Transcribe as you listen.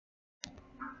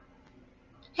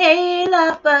Hey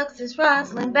love bugs, it's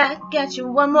Roslynn back at you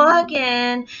one more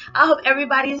again. I hope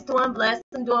everybody is doing blessed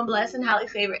and highly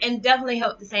favored, and definitely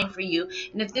hope the same for you.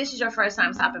 And if this is your first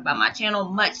time stopping by my channel,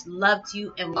 much love to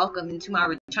you and welcome into my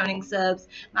returning subs,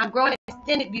 my growing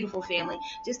extended beautiful family.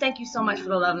 Just thank you so much for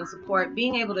the love and support.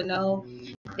 Being able to know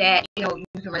that you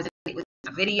can resonate with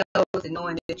my videos and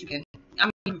knowing that you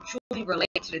truly relate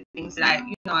to the things that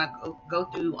I go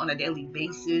through on a daily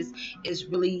basis is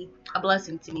really a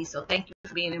blessing to me. So thank you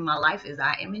for being in my life as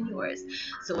I am in yours.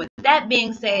 So with that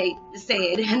being said,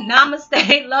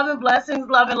 namaste, love and blessings,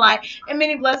 love and light, and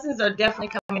many blessings are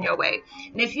definitely coming your way.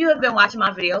 And if you have been watching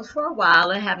my videos for a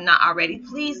while and have not already,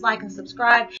 please like and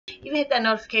subscribe. Even hit that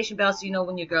notification bell so you know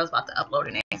when your girl's about to upload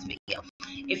the next video.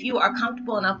 If you are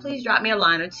comfortable enough, please drop me a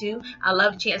line or two. I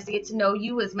love a chance to get to know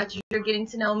you as much as you're getting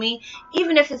to know me,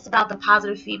 even if it's about the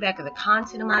positive feedback of the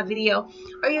content of my video,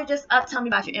 or you're just up telling me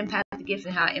about your impact, the gift,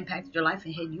 and how it impacted your life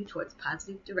and heading you towards a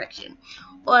positive direction.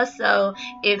 Also,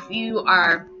 if you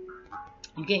are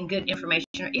getting good information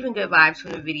or even good vibes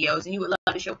from the videos and you would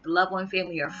love to share with a loved one,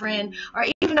 family, or friend, or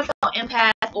even a fellow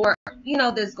empath, or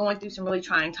that's going through some really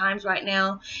trying times right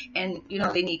now, and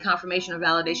they need confirmation or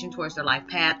validation towards their life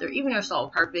path or even their soul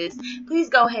purpose, please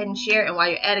go ahead and share. And while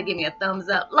you're at it, give me a thumbs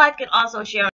up, like, and also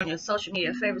share on your social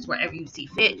media favorites wherever you see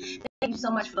fit. Thank you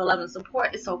so much for the love and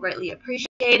support. It's so greatly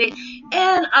appreciated,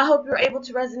 and I hope you're able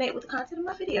to resonate with the content of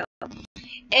my video.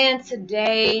 And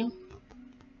today,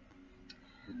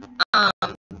 my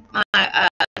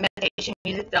meditation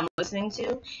music that I'm listening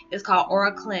to is called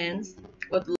Aura Cleanse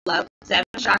with Love 7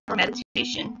 Chakra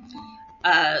Meditation.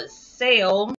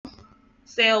 Sail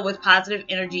with Positive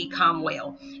Energy, Calm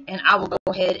Whale. And I will go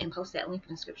ahead and post that link in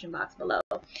the description box below.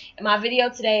 And my video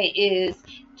today is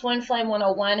Twin Flame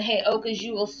 101. Heyoka,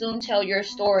 you will soon tell your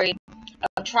story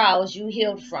of trials you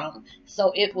healed from,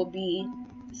 so it will be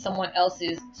someone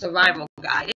else's survival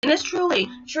guide. And it's truly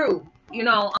true.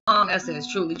 I said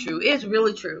it's truly true. It's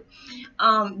really true.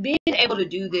 Being able to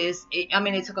do this,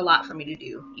 it took a lot for me to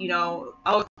do.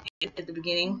 At the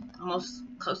beginning, almost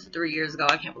close to 3 years ago,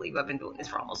 I can't believe I've been doing this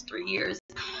for almost 3 years.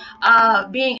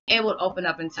 Being able to open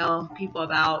up and tell people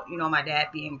about, my dad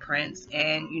being Prince,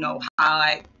 and, how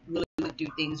I really went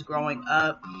through things growing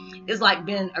up. It's like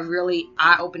been a really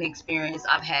eye-opening experience.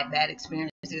 I've had bad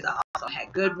experiences. I also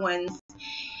had good ones.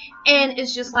 And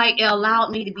it's just like it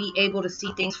allowed me to be able to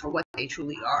see things for what they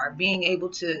truly are. Being able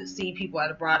to see people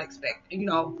at a broad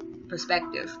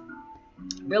perspective.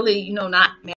 Really,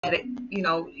 not mad at,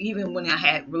 even when I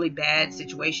had really bad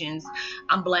situations,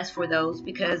 I'm blessed for those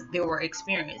because there were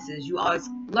experiences. You always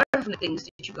learn from the things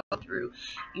that you go through.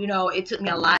 It took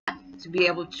me a lot to be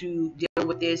able to deal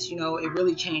with this. It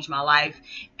really changed my life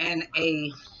and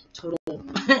a total,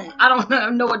 I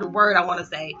don't know what the word I want to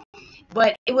say.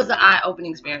 But it was an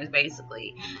eye-opening experience,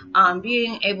 basically.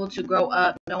 Being able to grow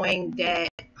up knowing that,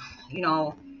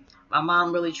 my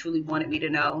mom really truly wanted me to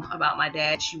know about my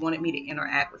dad. She wanted me to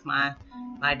interact with my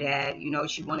dad.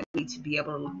 She wanted me to be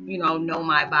able to, know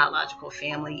my biological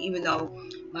family, even though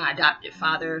my adopted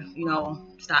father,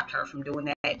 stopped her from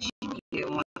doing that. She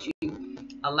didn't want to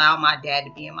allow my dad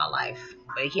to be in my life,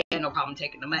 but he had no problem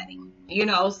taking the money,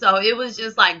 so it was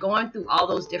just like going through all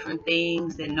those different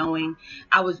things and knowing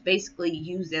I was basically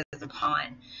used as a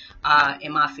pawn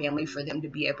in my family for them to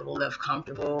be able to live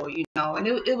comfortable, and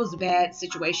it was a bad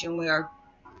situation where,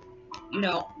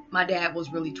 my dad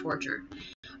was really tortured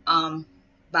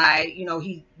by,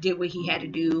 he did what he had to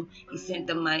do. He sent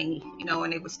the money,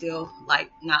 and they would still like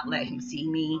not let him see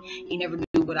me. He never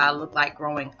knew what I looked like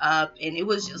growing up, and it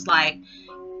was just like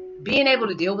being able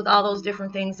to deal with all those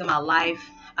different things in my life.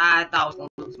 I thought I was going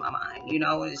to lose my mind.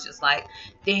 It's just like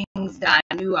things that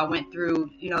I knew I went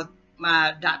through. My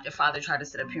adopted father tried to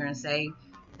sit up here and say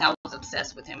that I was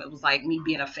obsessed with him. It was like me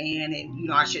being a fan,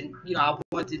 and I shouldn't, I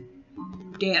wanted to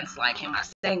dance like him, I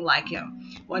sang like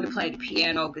him, wanted to play the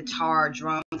piano, guitar,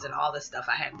 drums, and all this stuff.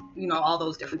 I had, all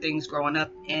those different things growing up,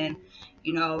 and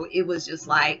it was just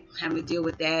like having to deal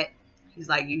with that. He's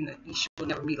like, you should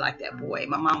never be like that boy.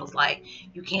 My mom was like,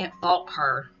 you can't fault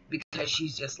her because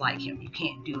she's just like him. You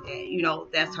can't do that.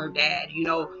 That's her dad.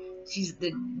 She's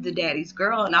the daddy's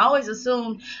girl. And I always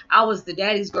assumed I was the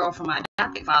daddy's girl for my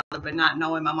adopted father, but not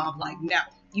knowing my mom, like, no,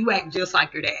 you act just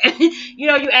like your dad. You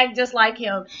act just like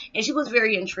him. And she was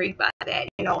very intrigued by that.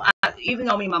 Even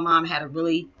though me and my mom had a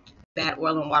really bad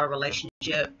oil and water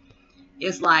relationship,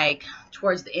 it's like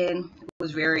towards the end, it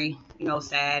was very,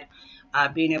 sad.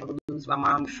 Being able to lose my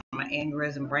mom from an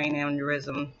aneurysm, brain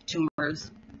aneurysm, tumors,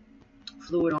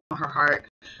 fluid on her heart,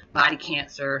 body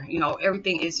cancer,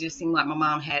 everything. It just seemed like my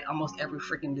mom had almost every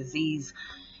freaking disease,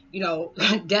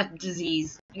 death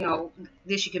disease,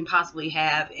 this you can possibly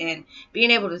have. And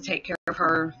being able to take care of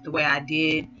her the way I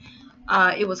did,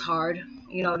 it was hard,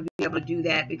 to be able to do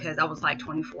that, because I was like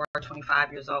 24 or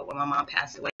 25 years old when my mom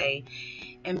passed away.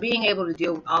 And being able to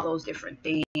deal with all those different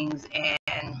things,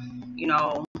 and,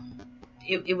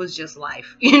 it was just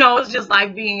life. It was just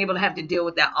like being able to have to deal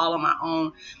with that all on my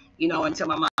own, until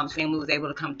my mom's family was able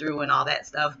to come through and all that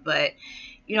stuff. But,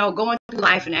 going through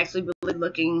life and actually really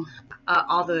looking at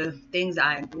all the things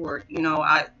I endured,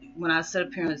 when I sat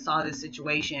up here and saw this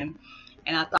situation,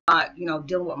 and I thought,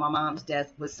 dealing with my mom's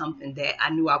death was something that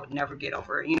I knew I would never get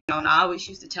over, and I always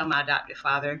used to tell my adopted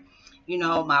father,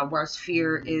 my worst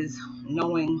fear is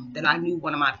knowing that I knew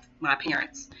one of my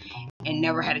parents and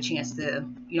never had a chance to,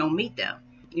 meet them.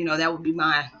 That would be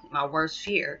my worst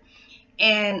fear.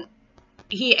 And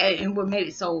and what made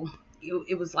it so,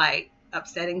 it was like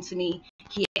upsetting to me,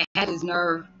 he had his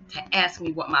nerve to ask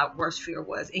me what my worst fear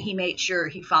was, and he made sure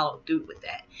he followed through with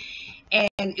that.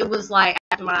 And it was like,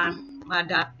 after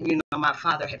my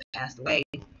father had passed away,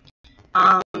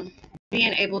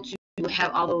 being able to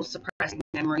have all those suppressing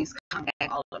memories come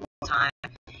back all at one time,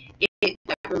 it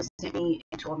really sent me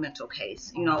into a mental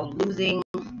case. Losing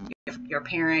your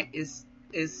parent is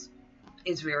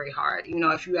very hard.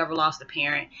 If you ever lost a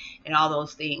parent and all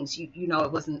those things,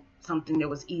 it wasn't something that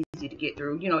was easy to get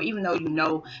through. Even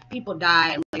though people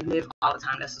die and they live all the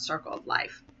time, that's the circle of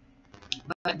life.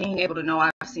 But being able to know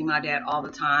I've seen my dad all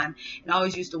the time, and I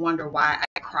always used to wonder why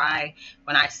I cry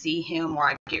when I see him, or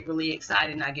I get really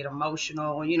excited and I get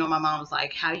emotional. My mom was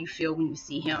like, how do you feel when you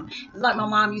see him? It's like my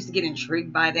mom used to get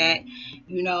intrigued by that,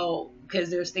 because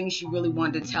there's things she really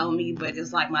wanted to tell me, but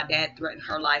it's like my dad threatened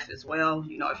her life as well. If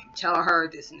you tell her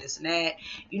this and this and that,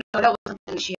 that was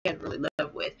something she had to really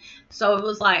live with. So it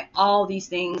was like all these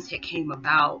things had came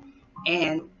about,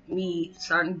 and me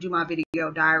starting to do my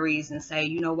video diaries and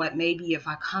say, what, maybe if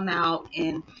I come out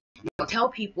and tell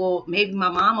people, maybe my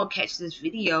mom will catch this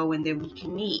video and then we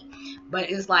can meet.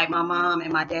 But it's like my mom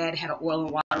and my dad had an oil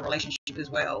and water relationship as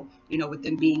well, with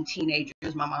them being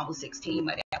teenagers. My mom was 16,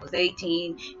 my dad was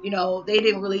 18. They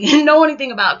didn't really know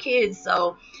anything about kids.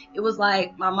 So it was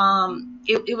like my mom,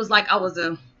 it was like I was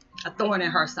a thorn in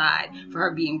her side for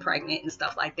her being pregnant and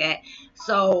stuff like that.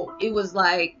 So it was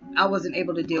like I wasn't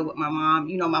able to deal with my mom.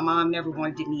 My mom never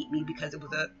wanted to meet me because it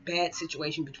was a bad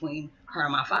situation between her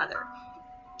and my father.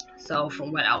 So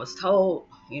from what I was told,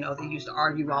 they used to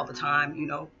argue all the time.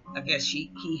 I guess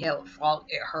he held fault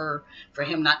at her for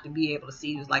him not to be able to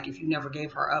see. It was like, if you never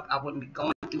gave her up, I wouldn't be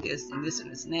going through this and this and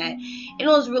this and that. And it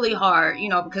was really hard,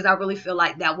 because I really feel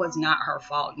like that was not her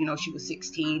fault. She was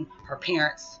 16. Her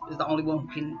parents is the only one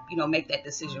who can, make that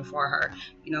decision for her.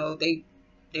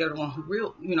 They're the one who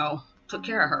took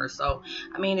care of her. So,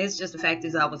 I mean, it's just the fact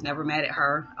is I was never mad at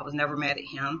her. I was never mad at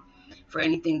him for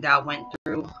anything that I went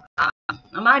through.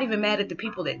 I'm not even mad at the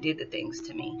people that did the things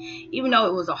to me, even though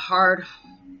it was a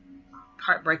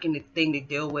heartbreaking thing to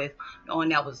deal with, knowing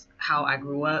that was how I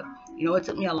grew up. It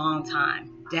took me a long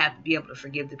time to have to be able to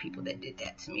forgive the people that did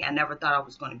that to me. I never thought I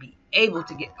was going to be able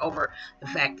to get over the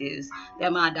fact is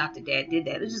that my adopted dad did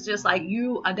that. It's just like,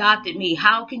 you adopted me.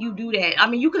 How can you do that? I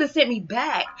mean, you could have sent me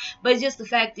back, but just the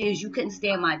fact is you couldn't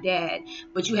stand my dad,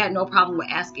 but you had no problem with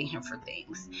asking him for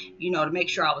things, to make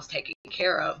sure I was taken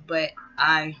care of. But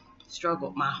I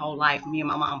struggled my whole life. Me and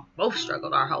my mom both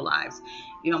struggled our whole lives.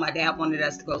 My dad wanted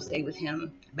us to go stay with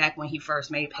him back when he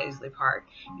first made Paisley Park.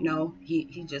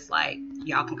 He just like,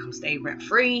 y'all can come stay rent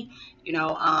free. You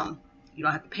don't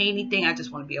have to pay anything. I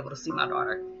just want to be able to see my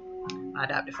daughter. My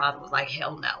adopted father was like,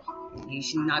 hell no.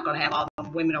 She's not going to have all the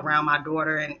women around my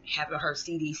daughter and having her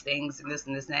see these things and this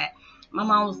and that. My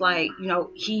mom was like,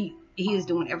 he is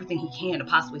doing everything he can to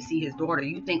possibly see his daughter.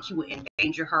 You think he would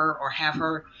endanger her or have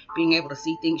her being able to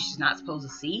see things she's not supposed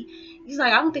to see? He's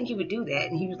like, I don't think he would do that.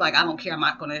 And he was like, I don't care. I'm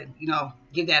not going to,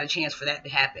 give that a chance for that to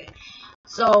happen.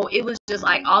 So it was just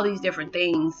like all these different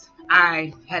things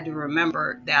I had to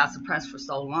remember that I suppressed for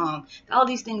so long. All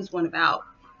these things went about.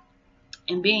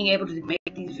 And being able to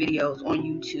make these videos on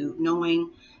YouTube,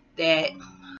 knowing that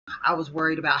I was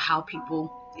worried about how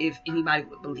people, if anybody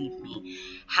would believe me,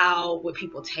 how would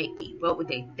people take me, what would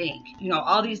they think,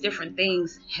 all these different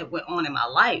things had went on in my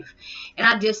life, and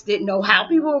I just didn't know how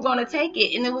people were going to take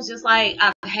it. And it was just like,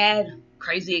 I've had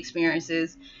crazy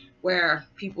experiences where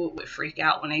people would freak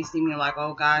out when they see me, like,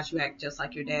 oh gosh, you act just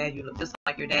like your dad, you look just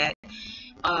like your dad,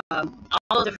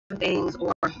 all different things.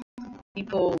 Or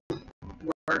people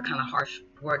were kind of harsh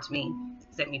towards me,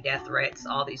 sent me death threats,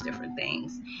 all these different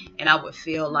things. And I would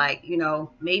feel like,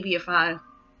 maybe if I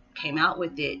came out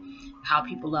with it, how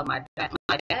people love my dad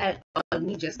my dad loved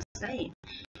me just the same.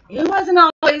 It wasn't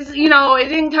always, you know, it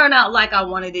didn't turn out like I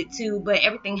wanted it to, but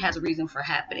everything has a reason for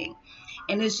happening.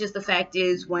 And it's just, the fact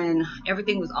is, when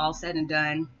everything was all said and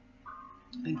done,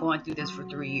 I've been going through this for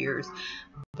 3 years.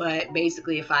 But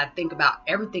basically, if I think about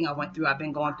everything I went through, I've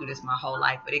been going through this my whole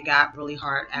life. But it got really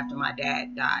hard after my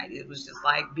dad died. It was just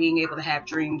like being able to have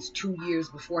dreams 2 years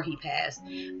before he passed.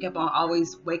 Kept on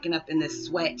always waking up in this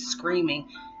sweat, screaming,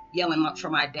 yelling up for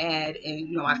my dad. And,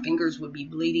 you know, my fingers would be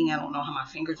bleeding. I don't know how my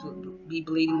fingers would be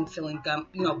bleeding, feeling gum,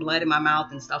 you know, blood in my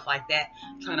mouth and stuff like that,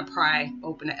 trying to pry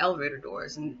open the elevator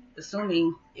doors and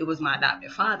assuming it was my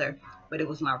adopted father. But it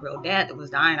was my real dad that was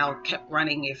dying. I kept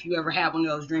running. If you ever have one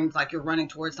of those dreams, like you're running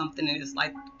towards something, and it's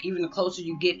like, even the closer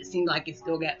you get, it seems like it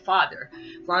still got farther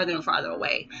and farther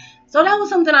away. So that was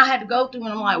something I had to go through.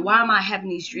 And I'm like, why am I having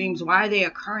these dreams? Why are they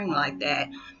occurring like that?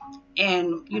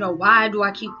 And, you know, why do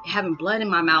I keep having blood in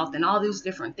my mouth and all these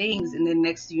different things? And then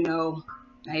next, you know,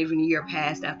 not even a year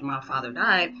passed after my father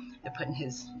died, they're putting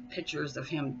his pictures of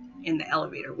him in the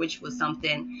elevator, which was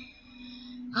something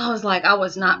I was like, I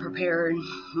was not preparing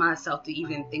myself to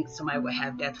even think somebody would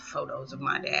have death photos of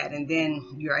my dad. And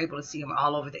then you're able to see them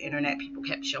all over the internet. People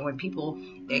kept showing, people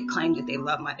that claimed that they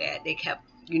loved my dad, they kept,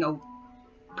 you know,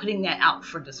 putting that out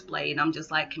for display. And I'm just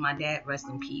like, can my dad rest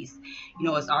in peace? You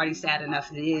know, it's already sad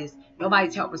enough as it is.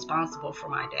 Nobody's held responsible for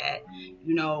my dad.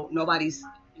 You know,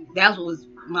 that was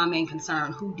my main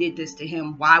concern. Who did this to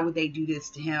him? Why would they do this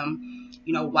to him?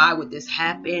 You know, why would this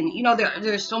happen? You know,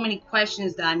 there's so many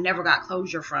questions that I never got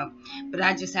closure from. But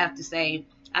I just have to say,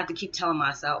 I have to keep telling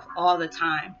myself all the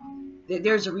time that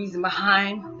there's a reason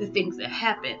behind the things that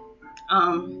happen.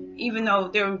 Even though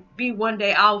there will be one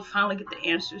day I'll finally get the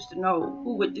answers to know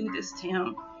who would do this to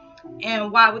him.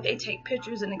 And why would they take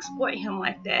pictures and exploit him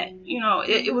like that? You know,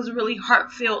 it was a really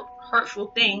hurtful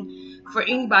thing for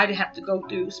anybody to have to go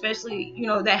through, especially, you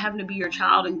know, that having to be your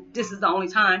child, and this is the only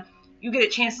time you get a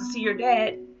chance to see your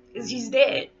dad is he's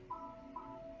dead.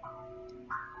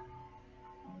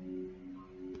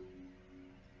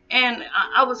 And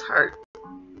I was hurt.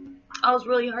 I was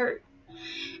really hurt.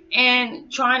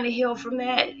 And trying to heal from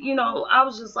that, you know, I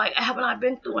was just like, haven't I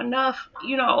been through enough?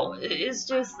 You know, it's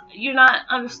just, you're not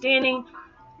understanding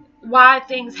why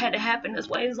things had to happen this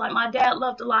way. It's like, my dad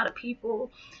loved a lot of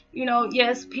people. You know,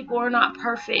 yes, people are not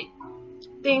perfect.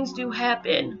 Things do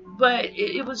happen. But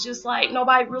it was just like,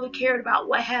 nobody really cared about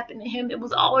what happened to him. It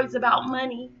was always about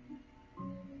money.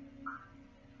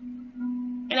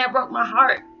 And that broke my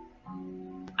heart.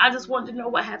 I just wanted to know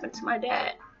what happened to my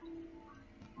dad.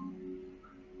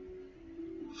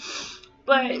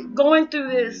 But going through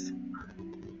this,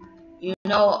 you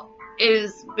know,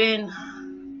 it's been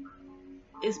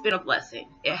a blessing.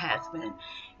 It has been.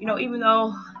 You know, even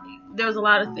though there's a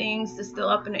lot of things that's still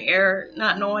up in the air,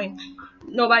 not knowing,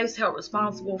 nobody's held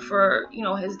responsible for, you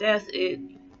know, his death.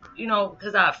 You know,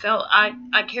 because I felt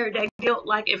I carried that guilt,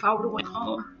 like if I would have went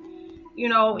home. You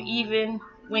know, even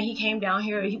when he came down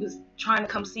here, he was trying to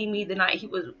come see me the night he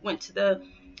went to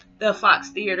the Fox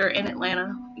Theater in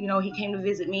Atlanta. You know, he came to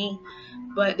visit me,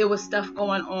 but there was stuff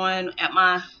going on at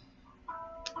my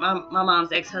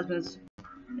mom's ex-husband's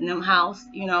in them house.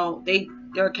 You know, they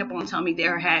kept on telling me they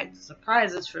had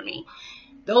surprises for me.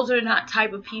 Those are not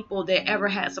type of people that ever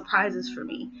had surprises for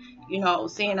me. You know,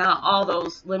 seeing out all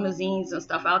those limousines and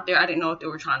stuff out there, I didn't know if they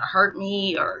were trying to hurt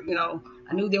me, or, you know,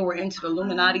 I knew they were into the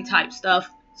Illuminati type stuff,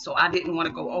 so I didn't want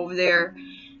to go over there.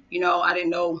 You know, I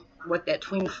didn't know what that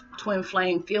twin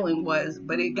flame feeling was,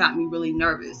 but it got me really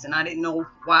nervous, and I didn't know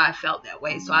why I felt that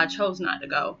way, so I chose not to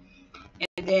go.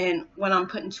 And then when I'm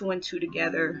putting 2 and 2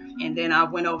 together, and then I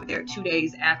went over there 2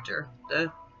 days after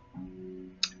the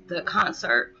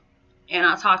concert, and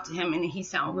I talked to him, and he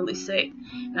sounded really sick,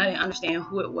 and I didn't understand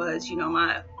who it was. You know,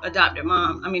 my adopted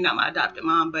mom, I mean, not my adopted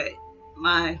mom, but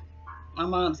my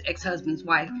mom's ex-husband's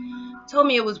wife told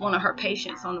me it was one of her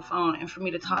patients on the phone, and for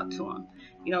me to talk to him.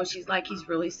 You know, she's like, he's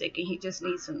really sick and he just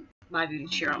needs somebody to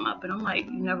cheer him up. And I'm like,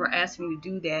 you never asked me to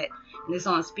do that, and it's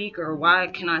on speaker. Why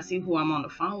can I see who I'm on the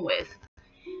phone with?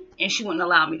 And she wouldn't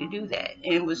allow me to do that.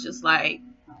 And it was just like,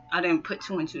 I didn't put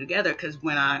 2 and 2 together, because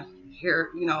when I hear,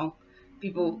 you know,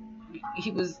 people, he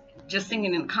was just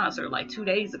singing in a concert like 3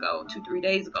 days ago,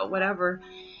 whatever,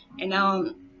 and now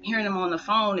I'm hearing him on the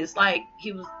phone. It's like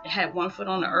he had 1 foot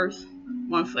on the earth,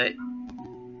 1 foot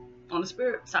on the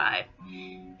spirit side.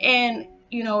 And,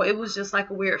 you know, it was just like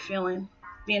a weird feeling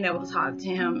being able to talk to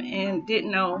him, and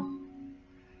didn't know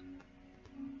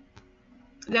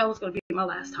that was going to be my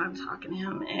last time talking to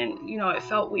him. And, you know, it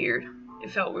felt weird.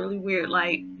 It felt really weird.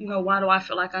 Like, you know, why do I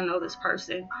feel like I know this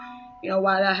person? You know,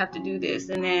 why did I have to do this?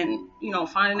 And then, you know,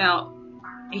 finding out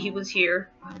he was here,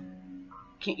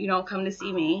 you know, come to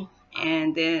see me.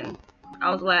 And then that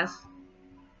was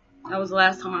the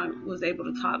last time I was able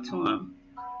to talk to him.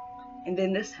 And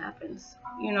then this happens.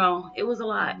 You know, it was a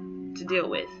lot to deal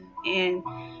with. And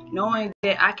knowing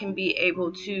that I can be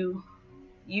able to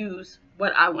use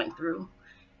what I went through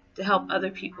to help other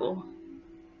people,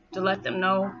 to let them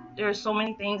know there's so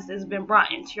many things that's been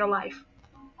brought into your life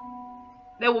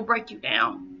that will break you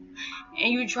down.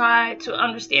 And you try to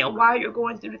understand why you're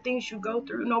going through the things you go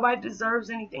through. Nobody deserves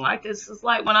anything like this. It's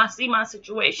like when I see my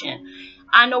situation,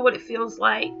 I know what it feels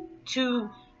like to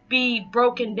be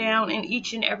broken down in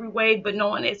each and every way, but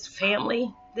knowing it's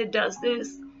family that does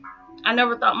this. I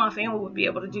never thought my family would be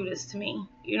able to do this to me,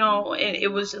 you know, and it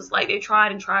was just like they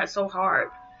tried and tried so hard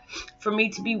for me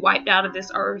to be wiped out of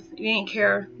this earth. They didn't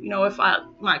care, you know, if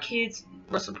my kids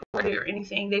were supported or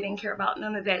anything. They didn't care about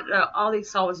none of that. All they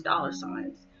saw was dollar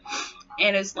signs.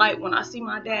 And it's like when I see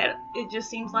my dad, it just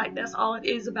seems like that's all it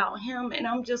is about him. And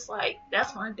I'm just like,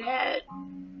 that's my dad.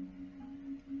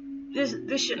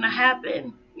 This shouldn't have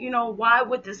happened. You know, why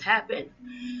would this happen?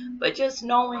 But just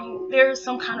knowing there's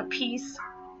some kind of peace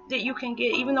that you can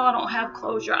get. Even though I don't have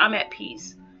closure, I'm at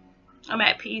peace. I'm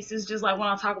at peace. It's just like when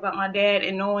I talk about my dad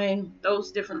and knowing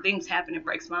those different things happen, it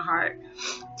breaks my heart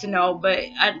to know. But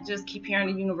I just keep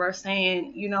hearing the universe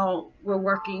saying, you know, we're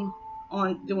working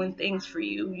on doing things for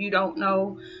you. You don't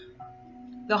know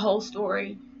the whole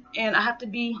story. And I have to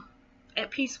be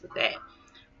at peace with that.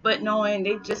 But knowing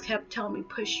they just kept telling me,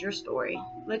 push your story.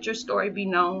 Let your story be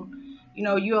known. You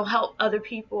know, you'll help other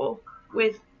people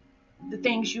with the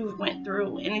things you've went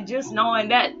through. And just knowing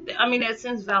that, I mean, that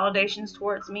sends validations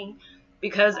towards me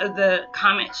because of the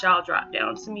comments y'all drop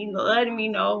down to me, letting me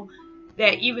know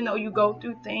that even though you go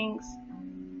through things,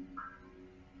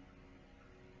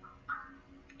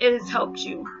 it has helped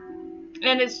you.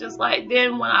 And it's just like,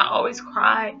 then when I always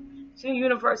cry to the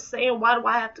universe saying, why do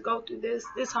I have to go through this?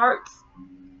 This hurts.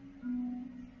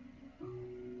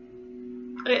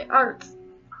 It hurts.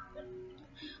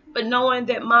 But knowing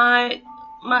that my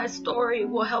story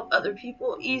will help other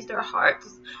people ease their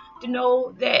hearts, to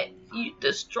know that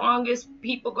the strongest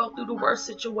people go through the worst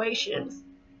situations,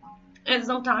 and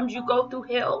sometimes you go through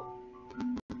hell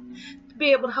to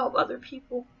be able to help other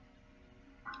people.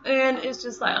 And it's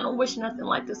just like, I don't wish nothing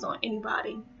like this on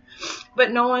anybody.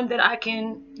 But knowing that I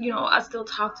can, you know, I still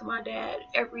talk to my dad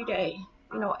every day.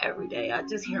 You know, every day. I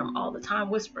just hear him all the time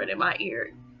whispering in my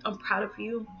ear, I'm proud of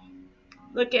you.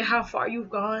 Look at how far you've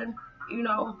gone. You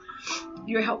know,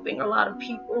 you're helping a lot of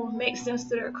people make sense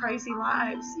to their crazy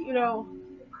lives. You know,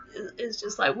 it's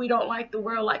just like, we don't like the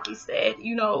world, like he said.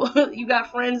 You know, you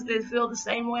got friends that feel the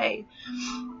same way.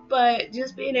 But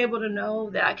just being able to know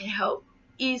that I can help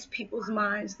ease people's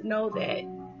minds, to know that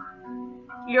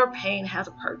your pain has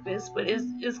a purpose, but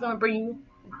it's going to bring you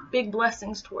big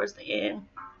blessings towards the end.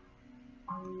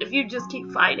 If you just keep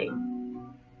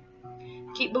fighting,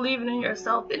 keep believing in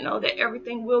yourself, and know that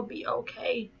everything will be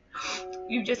okay.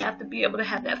 You just have to be able to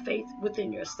have that faith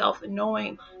within yourself, and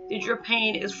knowing that your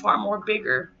pain is far more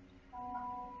bigger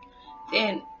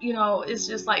than, you know, it's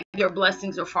just like your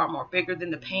blessings are far more bigger than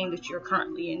the pain that you're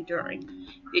currently enduring.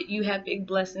 That you have big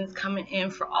blessings coming in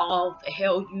for all the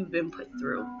hell you've been put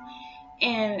through.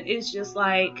 And it's just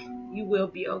like, you will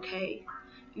be okay.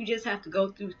 You just have to go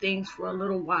through things for a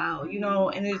little while, you know,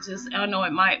 and it's just, I know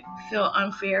it might feel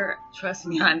unfair. Trust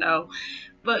me, I know.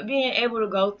 But being able to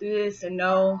go through this and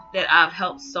know that I've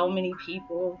helped so many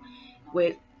people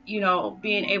with, you know,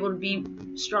 being able to be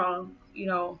strong, you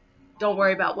know, don't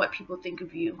worry about what people think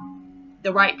of you.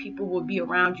 The right people will be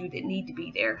around you that need to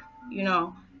be there, you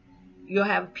know. You'll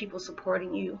have people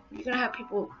supporting you. You're going to have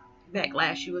people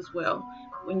backlash you as well.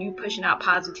 When you're pushing out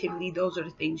positivity, those are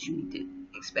the things you need to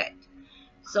expect.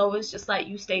 So it's just like,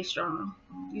 you stay strong,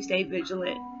 you stay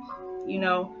vigilant, you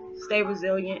know, stay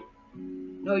resilient.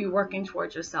 Know you're working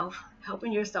towards yourself,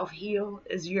 helping yourself heal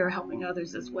as you're helping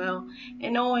others as well.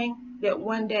 And knowing that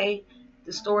one day,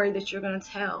 the story that you're going to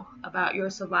tell about your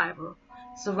survival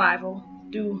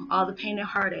through all the pain and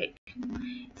heartache,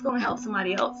 it's going to help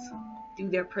somebody else through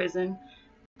their prison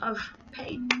of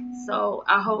pain. So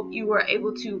I hope you were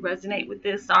able to resonate with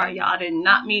this. Sorry, y'all, I did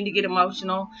not mean to get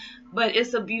emotional, but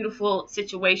it's a beautiful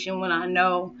situation when I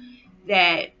know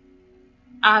that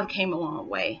I've came a long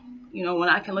way. You know, when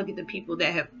I can look at the people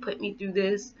that have put me through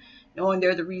this, knowing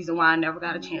they're the reason why I never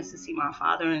got a chance to see my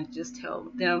father, and just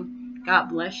tell them, God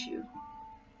bless you.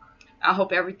 I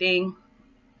hope everything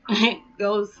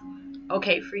goes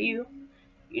okay for you,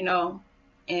 you know,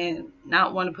 and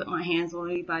not want to put my hands on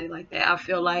anybody like that. I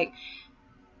feel like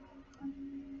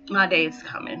my day is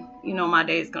coming. You know, my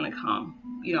day is going to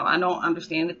come. You know, I don't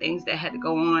understand the things that had to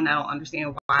go on. I don't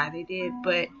understand why they did,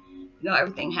 but, you know,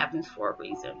 everything happens for a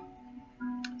reason.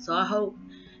 So I hope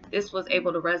this was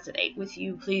able to resonate with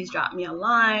you. Please drop me a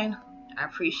line. I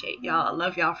appreciate y'all. I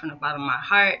love y'all from the bottom of my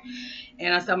heart.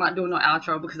 And I said I'm not doing no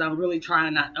outro because I'm really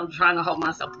trying to hold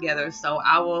myself together. So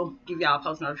I will give y'all a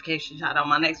post notification shout out on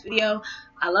my next video.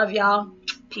 I love y'all.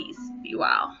 Peace. Be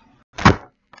well.